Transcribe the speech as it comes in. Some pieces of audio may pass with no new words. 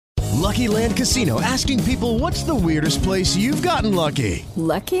Lucky Land Casino, asking people, what's the weirdest place you've gotten lucky?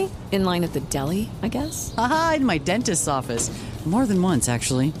 Lucky? In line at the deli, I guess? Aha, in my dentist's office. More than once,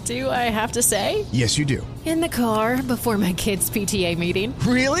 actually. Do I have to say? Yes, you do. In the car before my kids' PTA meeting.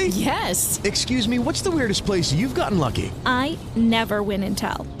 Really? Yes. Excuse me, what's the weirdest place you've gotten lucky? I never win and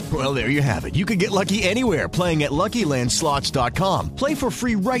tell. Well, there you have it. You can get lucky anywhere, playing at LuckyLandSlots.com. Play for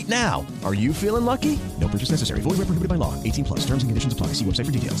free right now. Are you feeling lucky? No purchase necessary. Void where prohibited by law. 18 plus. Terms and conditions apply. See website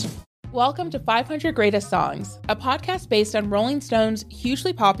for details. Welcome to 500 Greatest Songs, a podcast based on Rolling Stone's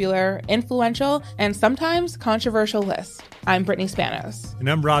hugely popular, influential, and sometimes controversial list. I'm Brittany Spanos. And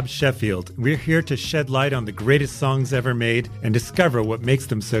I'm Rob Sheffield. We're here to shed light on the greatest songs ever made and discover what makes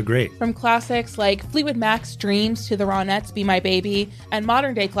them so great. From classics like Fleetwood Mac's Dreams to the Ronettes' Be My Baby, and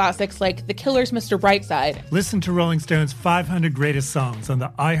modern-day classics like The Killer's Mr. Brightside. Listen to Rolling Stone's 500 Greatest Songs on the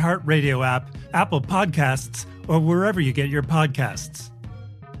iHeartRadio app, Apple Podcasts, or wherever you get your podcasts.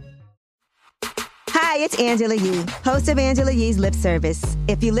 Hi, it's Angela Yee, host of Angela Yee's Lip Service.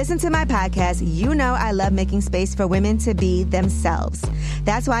 If you listen to my podcast, you know I love making space for women to be themselves.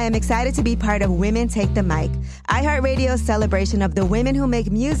 That's why I'm excited to be part of Women Take the Mic, iHeartRadio's celebration of the women who make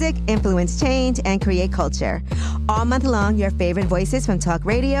music, influence change, and create culture. All month long, your favorite voices from talk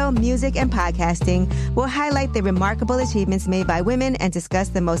radio, music, and podcasting will highlight the remarkable achievements made by women and discuss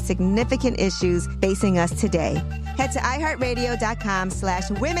the most significant issues facing us today. Head to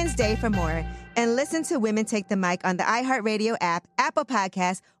iHeartRadio.com/Women's Day for more. And listen to Women Take the Mic on the iHeartRadio app, Apple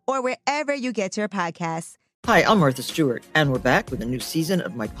Podcasts, or wherever you get your podcasts. Hi, I'm Martha Stewart, and we're back with a new season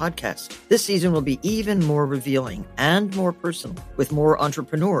of my podcast. This season will be even more revealing and more personal, with more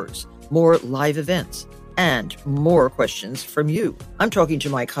entrepreneurs, more live events, and more questions from you. I'm talking to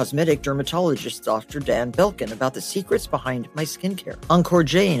my cosmetic dermatologist, Dr. Dan Belkin, about the secrets behind my skincare. Encore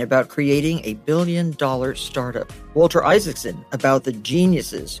Jane about creating a billion-dollar startup. Walter Isaacson about the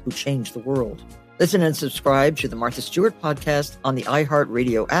geniuses who changed the world. Listen and subscribe to the Martha Stewart podcast on the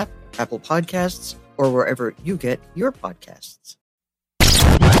iHeartRadio app, Apple Podcasts, or wherever you get your podcasts.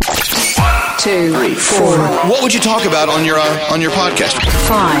 2, 3, 4. What would you talk about on your podcast?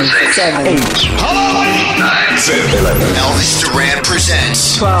 5, 7, 8. Hello! 9, 10, 11. Elvis Duran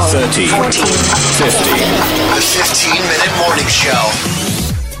presents 12, 13, 14, 15. The 15-minute morning show.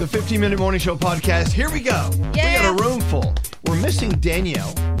 The 15-minute morning show podcast. Here we go. Yeah. We got a room full. We're missing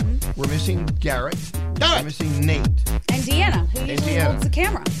Danielle. We're missing Garrett. We're missing Nate. And Deanna, who usually holds the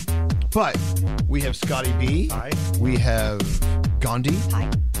camera. But we have Scotty B. Hi. We have Gandhi. Hi.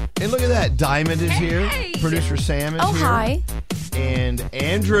 And look at that. Diamond is here. Producer Sam is here. Hi. And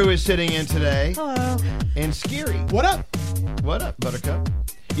Andrew is sitting in today. Hello. And Skeery. What up? What up, Buttercup?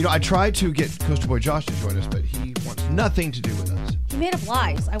 You know, I tried to get Coaster Boy Josh to join us, but he wants nothing to do with us. He made up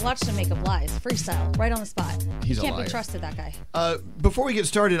lies. I watched him make up lies. Freestyle. Right on the spot. He's a Can't liar. be trusted, that guy. Before we get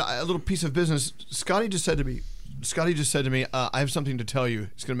started, a little piece of business. Scotty just said to me, I have something to tell you.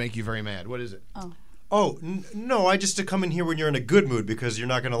 It's going to make you very mad. What is it? No, I just to come in here when you're in a good mood because you're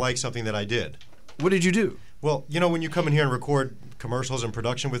not going to like something that I did. What did you do? Well, you know when you come in here and record commercials and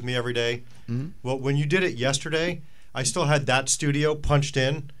production with me every day? Mm-hmm. Well, when you did it yesterday, I still had that studio punched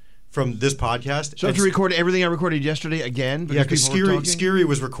in from this podcast. So I have to record everything I recorded yesterday again? Yeah, because Skeery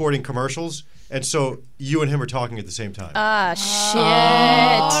was recording commercials, and so you and him are talking at the same time. Shit.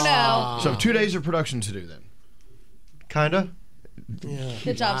 Oh, no. So 2 days of production to do then. Kinda. Yeah.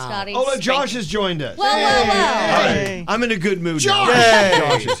 Good job, Scotty. Oh, look, Josh has joined us. Whoa. Hey. I'm in a good mood. Josh! Now.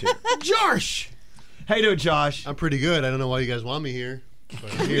 Josh is here. Josh! How you doing, Josh? I'm pretty good. I don't know why you guys want me here.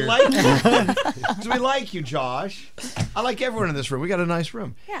 But I'm We here. like you. Because we like you, Josh. I like everyone in this room. We got a nice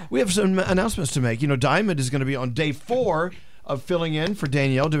room. Yeah. We have some announcements to make. You know, Diamond is going to be on day 4 of filling in for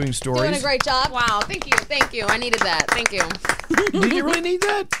Danielle doing stories. Doing a great job. Wow, thank you. I needed that. Thank you. Did you really need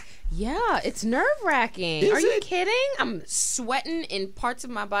that? Yeah, it's nerve-wracking. Is Are you it? kidding? I'm sweating in parts of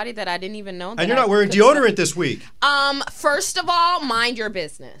my body that I didn't even know. And you're not wearing deodorant this week. First of all, mind your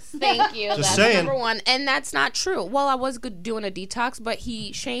business. Thank you. Just That's saying. number one. And that's not true. Well, I was doing a detox, but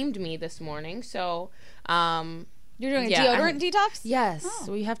he shamed me this morning. So, You're doing a Yeah, deodorant detox? yes.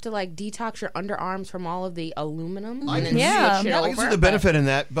 So you have to like detox your underarms from all of the aluminum. I and can then switch it I can see over, the but- benefit in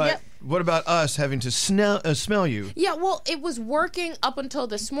that, but Yep. what about us having to smell you? Yeah, well, it was working up until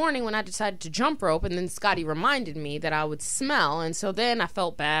this morning when I decided to jump rope, and then Scotty reminded me that I would smell, and so then I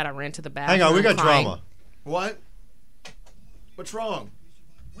felt bad. I ran to the bathroom. Hang on, we got crying. drama. What? What's wrong?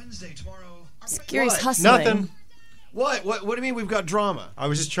 Wednesday, tomorrow. Skeery's What? hustling. Nothing. What do you mean we've got drama? I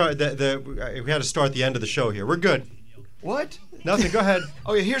was just trying. We had to start the end of the show here. We're good. What? Nothing. Go ahead.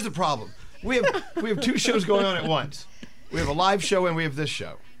 Oh yeah, here's the problem. We have 2 shows going on at once. We have a live show and we have this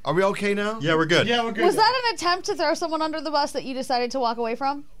show. Are we okay now? Yeah, we're good. Yeah, we're good. Was that an attempt to throw someone under the bus that you decided to walk away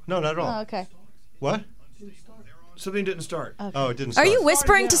from? No, not at all. Oh, okay. What? Something didn't start. Okay. Oh, it didn't Are start. you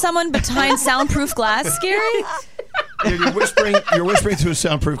whispering to someone behind soundproof glass, Skeery? Yeah, you're whispering through a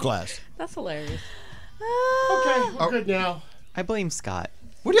soundproof glass. That's hilarious. Okay, we're good now. I blame Scott.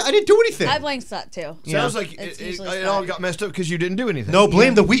 I didn't do anything. I blame Scott too. Sounds like It's it usually all Scott. got messed up because you didn't do anything. No,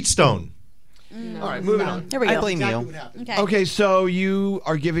 blame the Wheatstone. All right, moving on. Here we go. I blame you. Okay. Okay, so you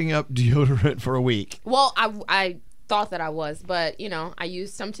are giving up deodorant for a week. Well, I thought that I was, but I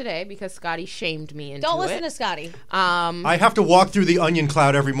used some today because Scotty shamed me into Don't listen it. to Scotty. I have to walk through the onion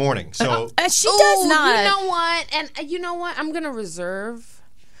cloud every morning, so She does not. You know what? And you know what? I'm gonna reserve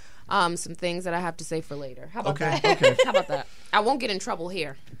some things that I have to say for later. How about that? Okay. How about that? I won't get in trouble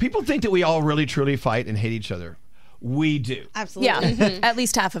here. People think that we all really truly fight and hate each other. We do. Absolutely. Yeah, at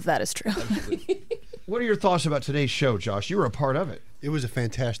least half of that is true. What are your thoughts about today's show, Josh? You were a part of it. It was a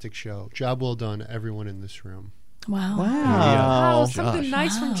fantastic show. Job well done, everyone in this room. Wow. Wow. Something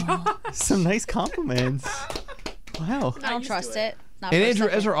nice from Josh. Some nice compliments. Wow. I don't trust it. Not And for a Andrew,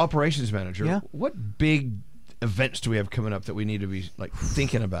 second. as our operations manager, Yeah. what big events do we have coming up that we need to be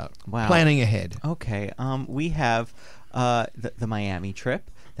thinking about, Wow. planning ahead? Okay. We have the Miami trip.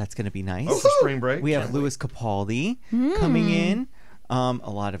 That's going to be nice. Oh, for spring break. We have Louis Capaldi coming in. A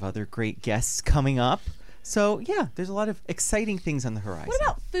lot of other great guests coming up. So yeah, there's a lot of exciting things on the horizon. What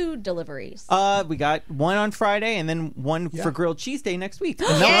about food deliveries? We got one on Friday and then one for grilled cheese day next week. The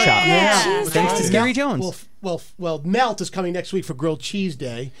Melt Yeah. Shop. Yeah. Thanks to Skeery Jones. Well, Melt is coming next week for Grilled Cheese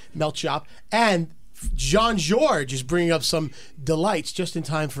Day, Melt Shop, and John George is bringing up some delights just in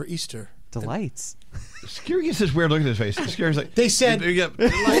time for Easter. Delights. Skeery gets this weird look at his face. Skeery's like, They said, Yeah. well,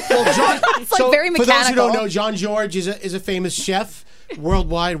 John, It's like very for those who don't mechanical. know, John George is a famous chef,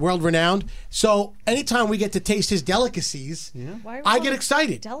 worldwide, world renowned. So anytime we get to taste his delicacies, Why are we I calling get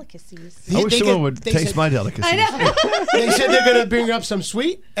excited. Delicacies. I wish They someone get- would they taste said- my delicacies. I know. They said they're going to bring up some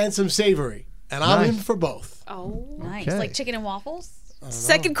sweet and some savory, and I'm Nice. in for both. Oh, Nice. Okay. Like chicken and waffles?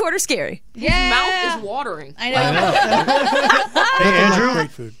 Second quarter Skeery. Yeah. mouth is watering. I know. Hey, Andrew, Great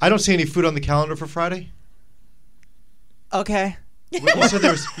food. I don't see any food on the calendar for Friday. Okay. You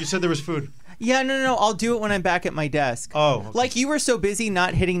said there was food. Yeah, no. I'll do it when I'm back at my desk. Oh, okay. Like you were so busy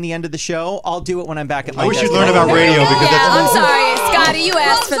not hitting the end of the show, I'll do it when I'm back at my I wish desk. you'd learn about radio because Yeah, I'm that's sorry, Scotty. You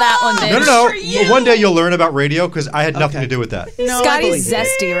asked for that one, bitch. No. One day you'll learn about radio because I had nothing to do with that. No, I Scotty's believe you.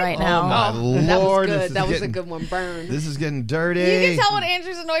 zesty right now. My That was Lord, this good. is That was a getting- good one. Burn. This is getting dirty. You can tell when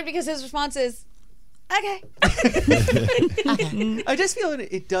Andrew's annoyed because his response is, okay. I just feel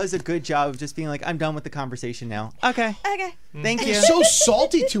it does a good job of just being like, I'm done with the conversation now. Okay. Okay. Thank you. They're so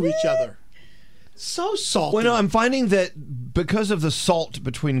salty to each other. So salty. Well, no, I'm finding that because of the salt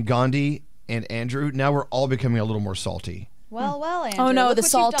between Gandhi and Andrew, now we're all becoming a little more salty. Well, Andrew. Oh no, look the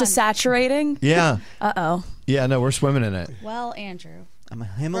what salt you've is done. Yeah. saturating. Uh-oh. Yeah, no, we're swimming in it. Well, Andrew. I'm a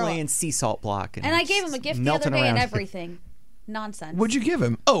Himalayan sea salt block. And I gave him a gift the other melting day and around. everything. Nonsense. What'd you give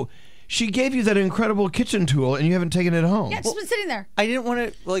him? Oh, she gave you that incredible kitchen tool and you haven't taken it home. Yeah, it's just been sitting there. I didn't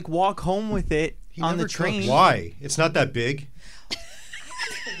want to walk home with it on the train. Why? It's not that big.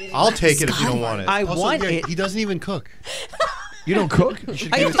 I'll take it if you don't want it. I Also, want yeah, it. He doesn't even cook. You don't cook? You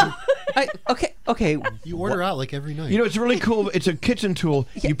should give it to Okay. You order out like every night. You know, it's really cool. It's a kitchen tool.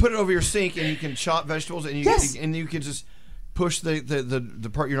 You put it over your sink and you can chop vegetables and you can just push the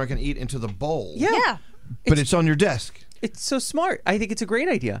part you're not going to eat into the bowl. Yeah. But it's on your desk. It's so smart. I think it's a great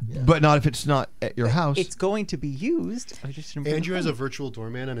idea. But not if it's not at your house. It's going to be used. I just didn't bring Andrew it has a home. virtual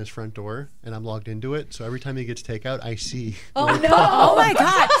doorman on his front door, and I'm logged into it. So every time he gets takeout, I see. Oh no! Oh my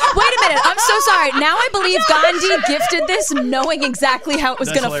God! Wait a minute! I'm so sorry. Now I believe Gandhi gifted this, knowing exactly how it was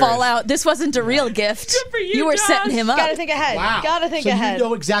That's going to fall hilarious. out. This wasn't a real gift. Good for you were setting him up. Gotta think ahead. Wow. Gotta think so ahead. you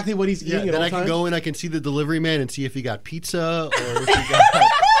know exactly what he's Yeah, eating. then at I all can times? go and I can see the delivery man and see if he got pizza or if he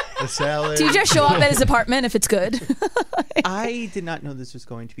got a salad. Do you just show up at his apartment if it's good? I did not know this was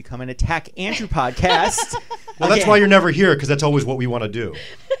going to become an Attack Andrew podcast. Well, that's why you're never here because that's always what we want to do.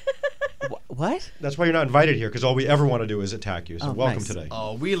 What? That's why you're not invited here because all we ever want to do is attack you. So Oh, welcome nice. today.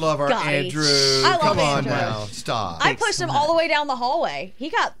 Oh, we love our Got it. Andrew. I love Come on Andrew. now. Stop. I pushed him all the way down the hallway. He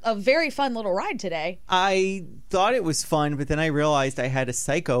got a very fun little ride today. I thought it was fun, but then I realized I had a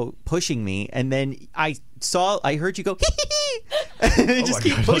psycho pushing me, and then I heard you go, and they just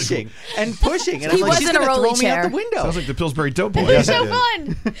keep pushing and pushing, and I'm He like, was she's in a gonna throw rolly me out chair. the window. Sounds like the Pillsbury Doughboy. It was so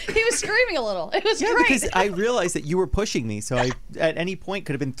fun. He was screaming a little. It was Yeah, great. because I realized that you were pushing me, so I at any point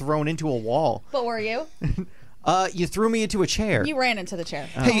could have been thrown into a wall. But were you? You threw me into a chair. You ran into the chair.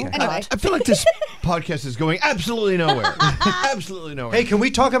 Hey, Anyway. I feel like this podcast is going absolutely nowhere. Absolutely nowhere. Hey, can we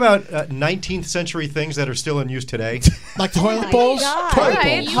talk about 19th century things that are still in use today? Like toilet bowls? All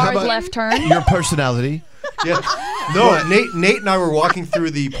right, hard left turn. Your personality. Yeah. No, Nate and I were walking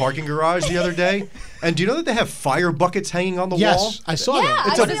through the parking garage the other day, and do you know that they have fire buckets hanging on the wall? Yes, I saw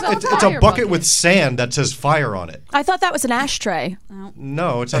that. It's a bucket with sand that says fire on it. I thought that was an ashtray.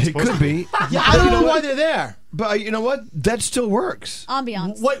 No, it's not It supposed could to be. Yeah, I don't know why they're there. But you know what? That still works.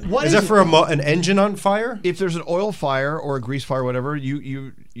 Ambiance. What Is that for an engine on fire? If there's an oil fire or a grease fire, or whatever,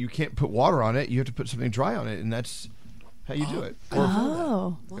 you can't put water on it. You have to put something dry on it, and that's how you do it.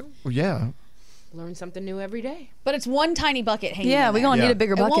 Oh. Yeah. Learn something new every day. But it's one tiny bucket hanging. Yeah, in we're there. gonna need a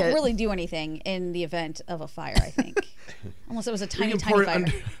bigger It bucket. won't really do anything in the event of a fire, I think. Unless it was a tiny, You can tiny pour it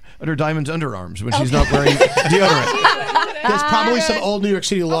fire. under Diamond's underarms when she's not wearing deodorant. There's probably some old New York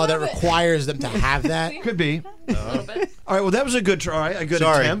City law that requires them to have that. Could be. All right. Well, that was a good try, a good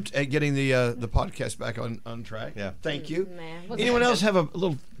attempt at getting the podcast back on track. Yeah. Thank you. Man, Anyone else have a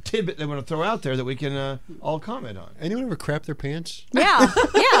little tidbit they want to throw out there that we can all comment on? Anyone ever crap their pants? Yeah,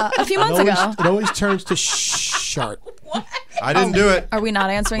 a few months ago. It always turns to shart. I didn't do it. Are we not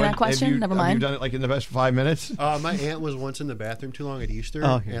answering that question? Never Have you mind. done it like in the best 5 minutes? My aunt was once in the bathroom too long at Easter,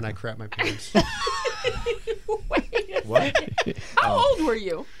 and I crapped my pants. What? How old were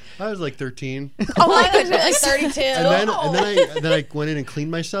you? I was like 13. Oh my goodness, like 32. And then I went in and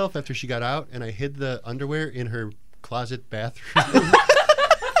cleaned myself after she got out, and I hid the underwear in her closet bathroom.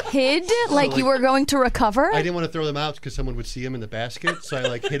 Hid? Like you were going to recover? I didn't want to throw them out because someone would see them in the basket, so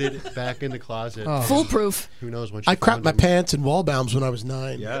I hid it back in the closet. Oh. Foolproof. Who knows when she I crapped found my them. pants in Wallbaums when I was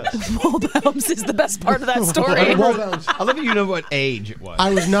 9. Yes. Wallbaums is the best part of that story. Wallbaums. I love that you know what age it was.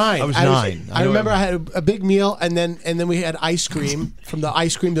 I was 9. I was 9. I remember I had a big meal, and then we had ice cream from the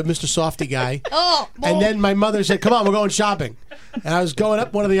ice cream to Mr. Softy guy. Oh, And then my mother said, "Come on, we're going shopping." And I was going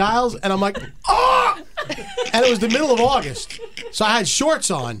up one of the aisles, and I'm like, "Oh!" And it was the middle of August, so I had shorts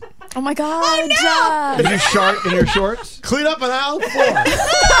on. Oh my God. Did you shark in your shorts? Clean up an aisle 4.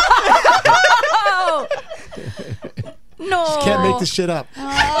 Oh. No. Just can't make this shit up.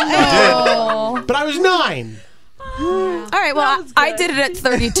 Oh. But I was 9. All right, well, I did it at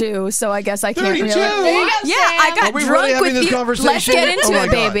 32, so I guess I can't 32? really. There you go, Yeah, I got Are we drunk really having with this you. conversation? Let's get into Oh my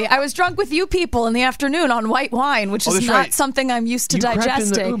it, God. baby. I was drunk with you people in the afternoon on white wine, which Oh, is that's not right. something I'm used to You crapped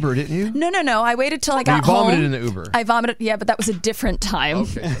digesting. in the Uber, didn't you? No. I waited till I got you vomited home. in the Uber. I vomited. Yeah, but that was a different time.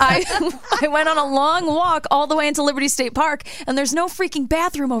 Okay. I went on a long walk all the way into Liberty State Park, and there's no freaking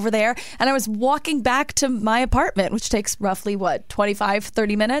bathroom over there. And I was walking back to my apartment, which takes roughly, 25,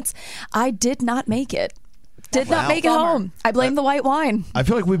 30 minutes. I did not make it. Did not make it home. I blame the white wine. I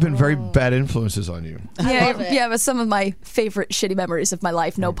feel like we've been very bad influences on you. Yeah, it was some of my favorite shitty memories of my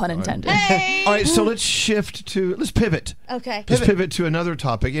life, no pun intended. All right, so let's pivot. Okay. Let's pivot to another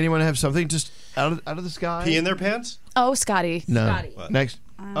topic. Anyone have something just out of the sky? Pee in their pants? Oh, Scotty. No. Scotty. Next.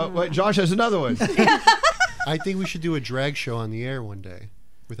 Oh, wait, Josh has another one. I think we should do a drag show on the air one day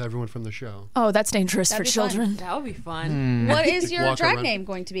with everyone from the show. Oh, that's dangerous That'd for be fun. children. That would be fun. What is your Walk drag around. name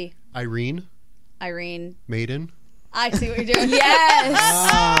going to be? Irene, Irene. Maiden. I see what you're doing.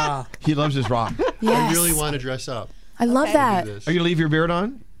 Yes. He loves his rock. Yes. I really want to dress up. I love Okay. that. Do this. Are you going to leave your beard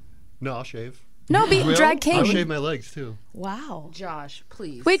on? No, I'll shave. No, be Will? drag king. I'll shave my legs too. Wow. Josh,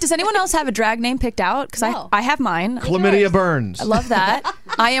 please. Wait, does anyone else have a drag name picked out? Because No. I have mine. Chlamydia Burns. I love that.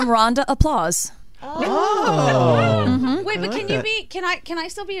 I am Rhonda Applause. Oh. Wait, but can you that. be? Can I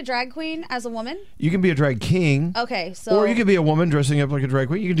still be a drag queen as a woman? You can be a drag king. Okay, so Or you can be a woman dressing up like a drag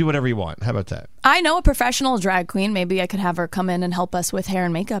queen. You can do whatever you want. How about that? I know a professional drag queen. Maybe I could have her come in and help us with hair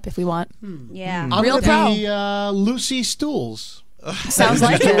and makeup if we want. yeah, I'm Real gonna be Lucy Stools. Sounds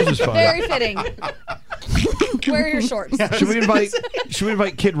like This it. is fun. very fitting. Wear your shorts. Should we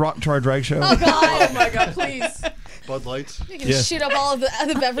invite Kid Rock to our drag show? Oh God! Oh my God, please. Bud Lights. You can Yeah. shoot up all of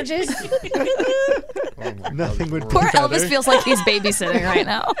the beverages. Nothing would Poor Elvis feels like he's babysitting right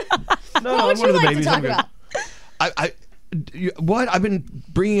now. No, What would I'm one you of the like to babies. talk I'm good. about? What? I've been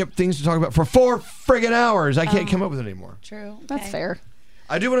bringing up things to talk about for 4 friggin' hours. I can't come up with it anymore. True. That's fair.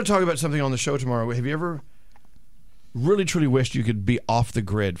 I do want to talk about something on the show tomorrow. Have you ever really truly wished you could be off the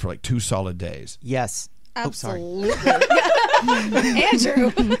grid for like 2 solid days? Yes. Absolutely.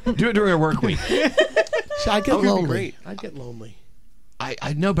 Andrew. Do it during a work week. So I'd get That would be lonely. great. I'd get lonely.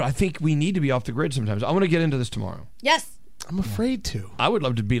 I know, but I think we need to be off the grid sometimes. I want to get into this tomorrow. Yes. I'm afraid to. I would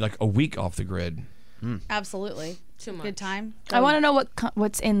love to be like a week off the grid. Absolutely. Too much. Good time. I want to know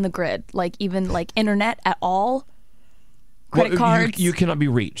what's in the grid, like even like internet at all. Credit Well, cards You cannot be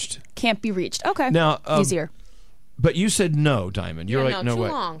reached. can't be reached. Okay, Now, easier. But you said no, Diamond. You're like, no too way.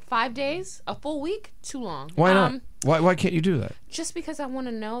 long. 5 days, a full week, too long. Why not? Why can't you do that? Just because I want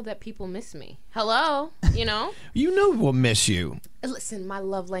to know that people miss me. Hello, you know? You know we'll miss you. Listen, my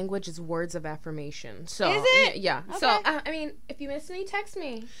love language is words of affirmation. So Is it? Yeah. Okay. So I mean, if you miss me, text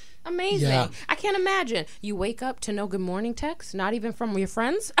me. Amazing. Yeah. I can't imagine you wake up to no good morning text, not even from your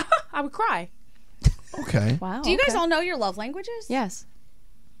friends. I would cry. Okay. Wow. Do you guys all know your love languages? Yes.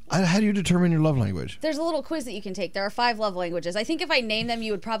 How do you determine your love language? There's a little quiz that you can take. There are 5 love languages. I think if I name them,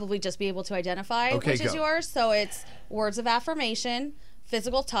 you would probably just be able to identify Okay, which is go. yours. So it's words of affirmation,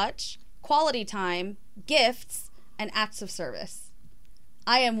 physical touch, quality time, gifts, and acts of service.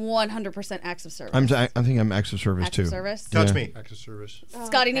 I am 100% acts of service. I think I'm acts of service Acts too. of service? Touch me. Acts of service.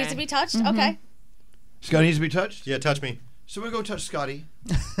 Scotty needs to be touched? Okay. Scotty needs to be touched? Yeah, touch me. So we go touch Scotty.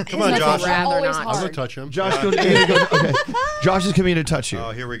 Come on, Josh. Always I'll go hard. touch him. Josh, Yeah. okay. Josh is coming to touch you.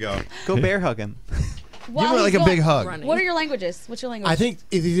 Oh, here we go. Go bear hug him. While Give him like he's a big going- hug. Running. What are your languages? What's your language? I think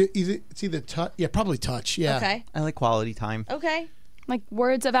it's either touch. Yeah, probably touch. Yeah. Okay. I like quality time. Okay. Like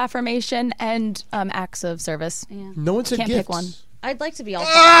words of affirmation and acts of service. Yeah. No one said Can't gifts. pick one. I'd like to be all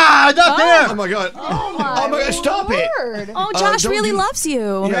Ah, not there! Oh. Oh my god. Oh my, God, stop it. word. Oh, Josh don't really do- loves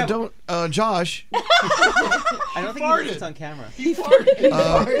you. Yeah, don't, Josh. I don't think he did this on camera.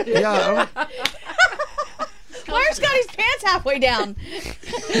 Yeah, Why are Scotty's pants halfway down?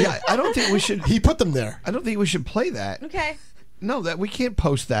 I don't think we should. He put them there. I don't think we should play that. Okay. No, that we can't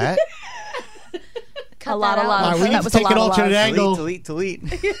post that. A lot of that out. love. All right, we need That to was a take lot an of alternate love. angle. Delete.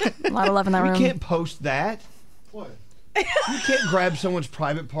 A lot of love in that We room. can't post that. What? You can't grab someone's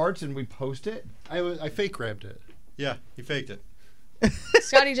private parts and we post it. I fake grabbed it. Yeah, he faked it.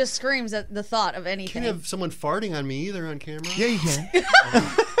 Scotty just screams at the thought of anything. Can't have someone farting on me either on camera. Yeah, you can.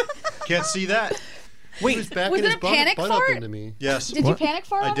 Can't see that. He was backing was it his a panic butt up fart? into me. Yes. Did you panic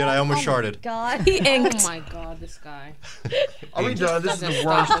for I did. I almost sharded. God. He inked. Oh my God, this guy. Are we done? This is the Doesn't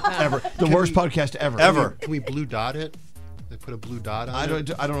worst stop with him. ever. The worst podcast ever. Ever. Can we blue dot it? They put a blue dot on I it.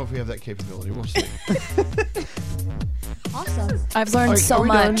 don't know if we have that capability. We'll see. Awesome. I've learned so Are we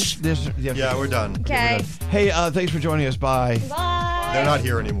done? much. Yeah, we're done. Okay. Hey, thanks for joining us. Bye. Bye. They're not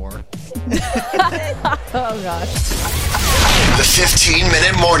here anymore. Oh, gosh. The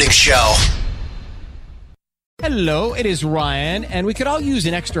 15-minute morning show. Hello, it is Ryan, and we could all use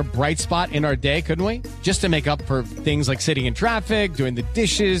an extra bright spot in our day, couldn't we? Just to make up for things like sitting in traffic, doing the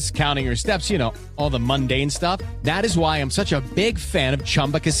dishes, counting your steps, you know, all the mundane stuff. That is why I'm such a big fan of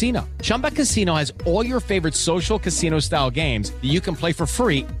Chumba Casino. Chumba Casino has all your favorite social casino-style games that you can play for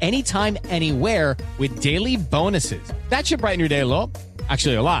free anytime, anywhere with daily bonuses. That should brighten your day a little.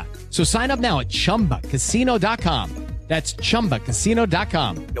 Actually, a lot. So sign up now at ChumbaCasino.com. That's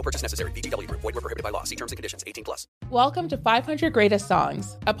ChumbaCasino.com. No purchase necessary. VGW Group. Void where prohibited by law. See terms and conditions. 18+. Welcome to 500 Greatest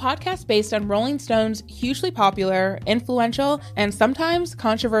Songs, a podcast based on Rolling Stone's hugely popular, influential, and sometimes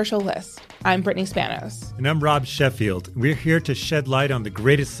controversial list. I'm Brittany Spanos. And I'm Rob Sheffield. We're here to shed light on the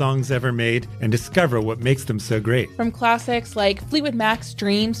greatest songs ever made and discover what makes them so great. From classics like Fleetwood Mac's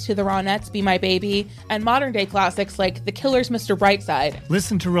Dreams to the Ronettes' Be My Baby, and modern day classics like The Killer's Mr. Brightside.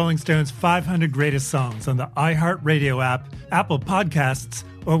 Listen to Rolling Stone's 500 Greatest Songs on the iHeartRadio app, Apple Podcasts,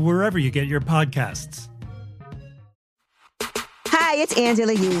 or wherever you get your podcasts. Hi, it's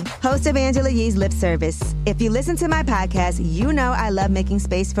Angela Yee, host of Angela Yee's Lip Service. If you listen to my podcast, you know I love making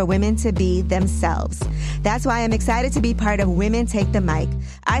space for women to be themselves. That's why I'm excited to be part of Women Take the Mic,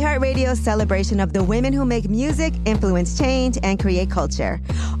 iHeartRadio's celebration of the women who make music, influence change, and create culture.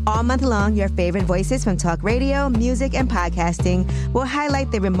 All month long, your favorite voices from talk radio, music, and podcasting will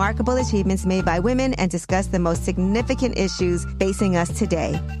highlight the remarkable achievements made by women and discuss the most significant issues facing us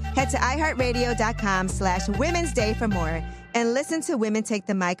today. Head to iHeartRadio.com/Women's Day for more. And listen to Women Take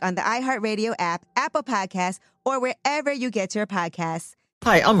the Mic on the iHeartRadio app, Apple Podcasts, or wherever you get your podcasts.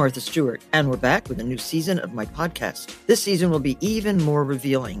 Hi, I'm Martha Stewart, and we're back with a new season of my podcast. This season will be even more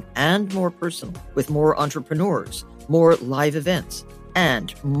revealing and more personal, with more entrepreneurs, more live events,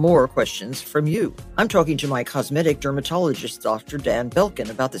 and more questions from you. I'm talking to my cosmetic dermatologist, Dr. Dan Belkin,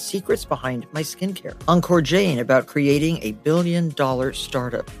 about the secrets behind my skincare. Encore Jane about creating a billion-dollar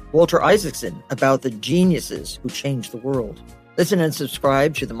startup. Walter Isaacson about the geniuses who changed the world. Listen and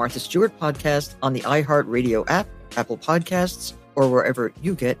subscribe to the Martha Stewart podcast on the iHeartRadio app, Apple Podcasts, or wherever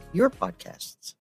you get your podcasts.